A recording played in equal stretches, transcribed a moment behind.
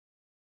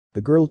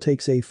The girl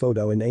takes a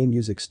photo in a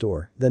music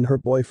store, then her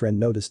boyfriend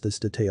noticed this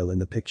detail in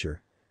the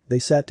picture. They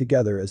sat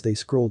together as they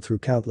scrolled through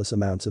countless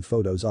amounts of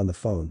photos on the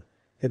phone.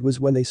 It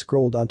was when they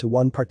scrolled onto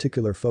one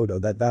particular photo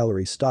that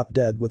Valerie stopped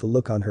dead with a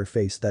look on her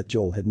face that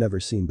Joel had never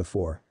seen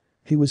before.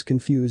 He was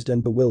confused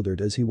and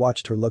bewildered as he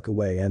watched her look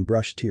away and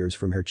brushed tears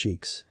from her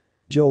cheeks.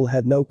 Joel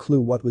had no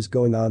clue what was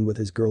going on with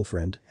his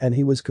girlfriend, and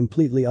he was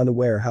completely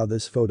unaware how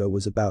this photo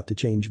was about to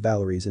change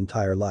Valerie's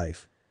entire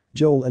life.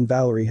 Joel and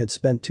Valerie had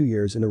spent 2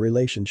 years in a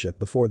relationship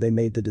before they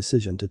made the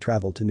decision to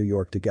travel to New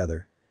York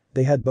together.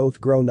 They had both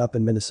grown up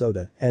in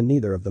Minnesota, and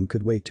neither of them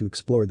could wait to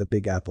explore the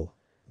Big Apple.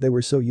 They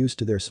were so used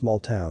to their small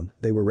town,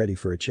 they were ready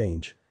for a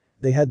change.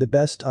 They had the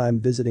best time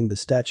visiting the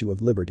Statue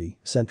of Liberty,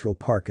 Central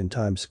Park and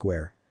Times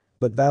Square.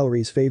 But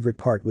Valerie's favorite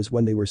part was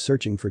when they were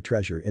searching for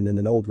treasure in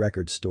an old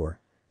record store.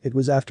 It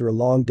was after a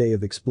long day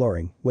of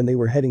exploring, when they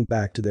were heading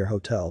back to their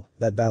hotel,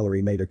 that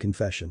Valerie made her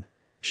confession.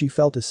 She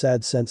felt a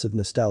sad sense of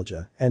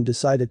nostalgia and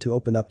decided to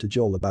open up to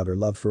Joel about her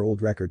love for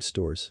old record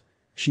stores.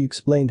 She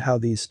explained how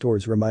these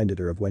stores reminded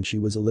her of when she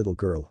was a little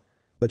girl.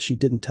 But she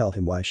didn't tell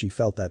him why she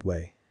felt that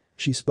way.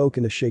 She spoke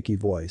in a shaky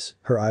voice,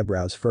 her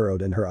eyebrows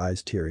furrowed and her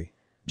eyes teary.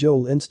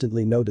 Joel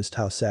instantly noticed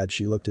how sad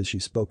she looked as she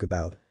spoke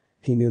about.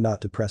 He knew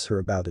not to press her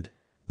about it.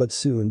 But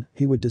soon,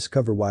 he would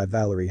discover why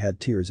Valerie had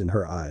tears in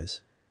her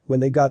eyes. When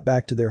they got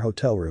back to their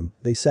hotel room,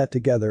 they sat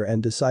together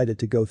and decided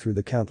to go through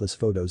the countless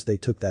photos they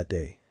took that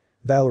day.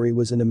 Valerie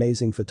was an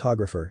amazing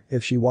photographer.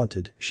 If she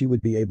wanted, she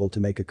would be able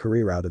to make a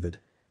career out of it.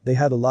 They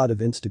had a lot of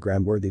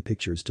Instagram-worthy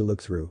pictures to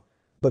look through.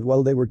 But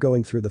while they were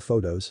going through the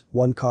photos,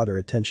 one caught her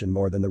attention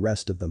more than the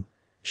rest of them.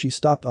 She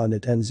stopped on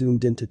it and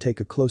zoomed in to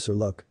take a closer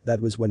look. That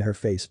was when her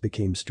face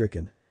became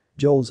stricken.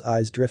 Joel's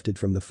eyes drifted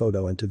from the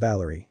photo and to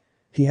Valerie.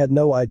 He had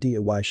no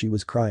idea why she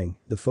was crying.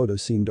 The photo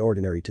seemed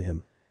ordinary to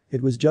him.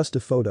 It was just a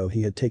photo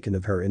he had taken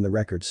of her in the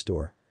record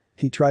store.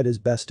 He tried his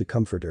best to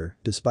comfort her,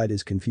 despite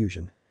his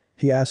confusion.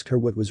 He asked her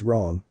what was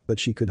wrong, but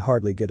she could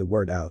hardly get a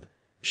word out.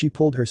 She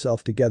pulled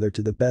herself together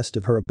to the best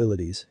of her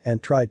abilities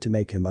and tried to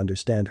make him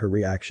understand her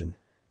reaction.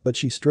 But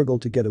she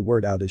struggled to get a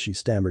word out as she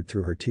stammered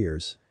through her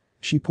tears.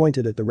 She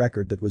pointed at the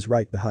record that was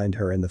right behind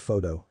her in the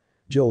photo.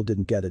 Joel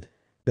didn't get it.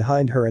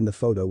 Behind her in the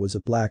photo was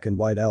a black and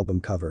white album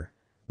cover.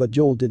 But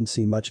Joel didn't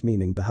see much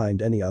meaning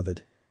behind any of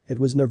it. It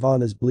was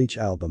Nirvana's Bleach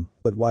album,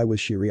 but why was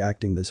she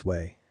reacting this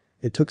way?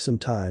 It took some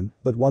time,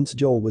 but once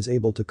Joel was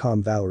able to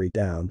calm Valerie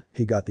down,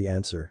 he got the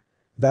answer.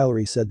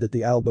 Valerie said that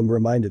the album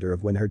reminded her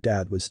of when her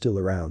dad was still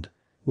around.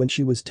 When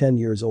she was 10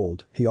 years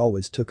old, he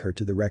always took her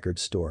to the record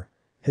store.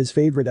 His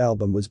favorite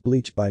album was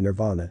Bleach by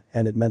Nirvana,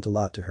 and it meant a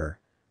lot to her.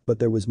 But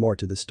there was more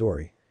to the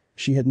story.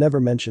 She had never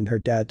mentioned her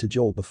dad to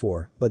Joel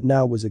before, but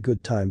now was a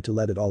good time to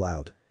let it all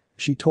out.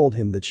 She told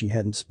him that she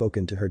hadn't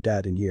spoken to her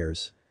dad in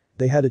years.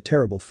 They had a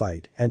terrible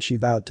fight, and she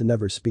vowed to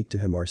never speak to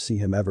him or see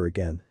him ever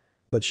again.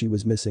 But she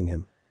was missing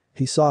him.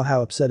 He saw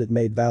how upset it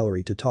made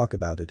Valerie to talk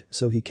about it,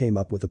 so he came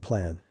up with a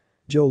plan.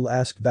 Joel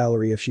asked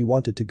Valerie if she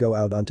wanted to go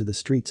out onto the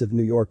streets of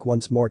New York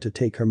once more to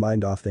take her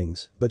mind off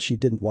things, but she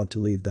didn't want to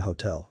leave the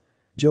hotel.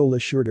 Joel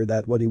assured her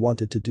that what he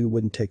wanted to do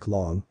wouldn't take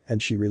long,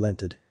 and she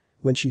relented.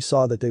 When she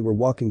saw that they were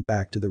walking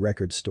back to the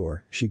record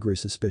store, she grew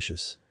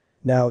suspicious.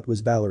 Now it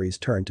was Valerie's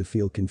turn to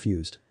feel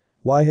confused.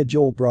 Why had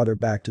Joel brought her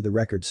back to the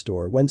record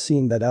store when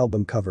seeing that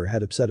album cover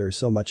had upset her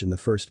so much in the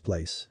first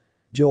place?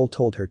 Joel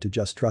told her to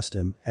just trust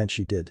him, and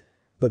she did.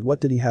 But what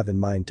did he have in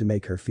mind to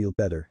make her feel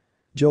better?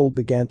 Joel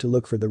began to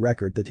look for the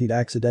record that he'd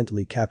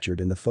accidentally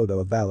captured in the photo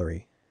of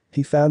Valerie.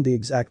 He found the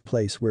exact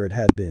place where it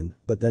had been,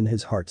 but then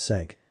his heart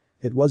sank.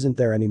 It wasn't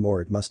there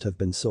anymore, it must have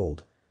been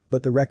sold.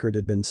 But the record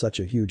had been such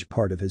a huge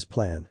part of his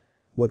plan.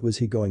 What was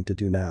he going to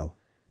do now?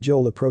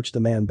 Joel approached the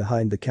man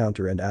behind the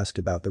counter and asked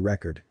about the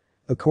record.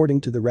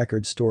 According to the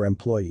record store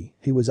employee,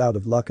 he was out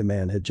of luck. A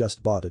man had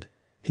just bought it.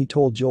 He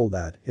told Joel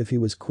that, if he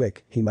was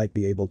quick, he might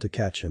be able to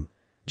catch him.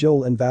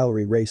 Joel and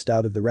Valerie raced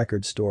out of the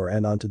record store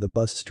and onto the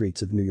bus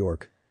streets of New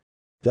York.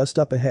 Just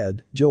up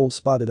ahead, Joel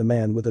spotted a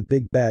man with a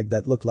big bag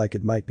that looked like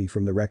it might be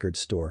from the record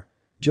store.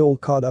 Joel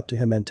caught up to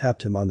him and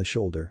tapped him on the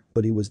shoulder,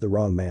 but he was the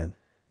wrong man.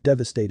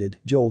 Devastated,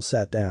 Joel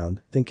sat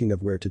down, thinking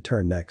of where to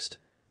turn next.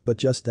 But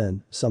just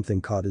then,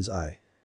 something caught his eye.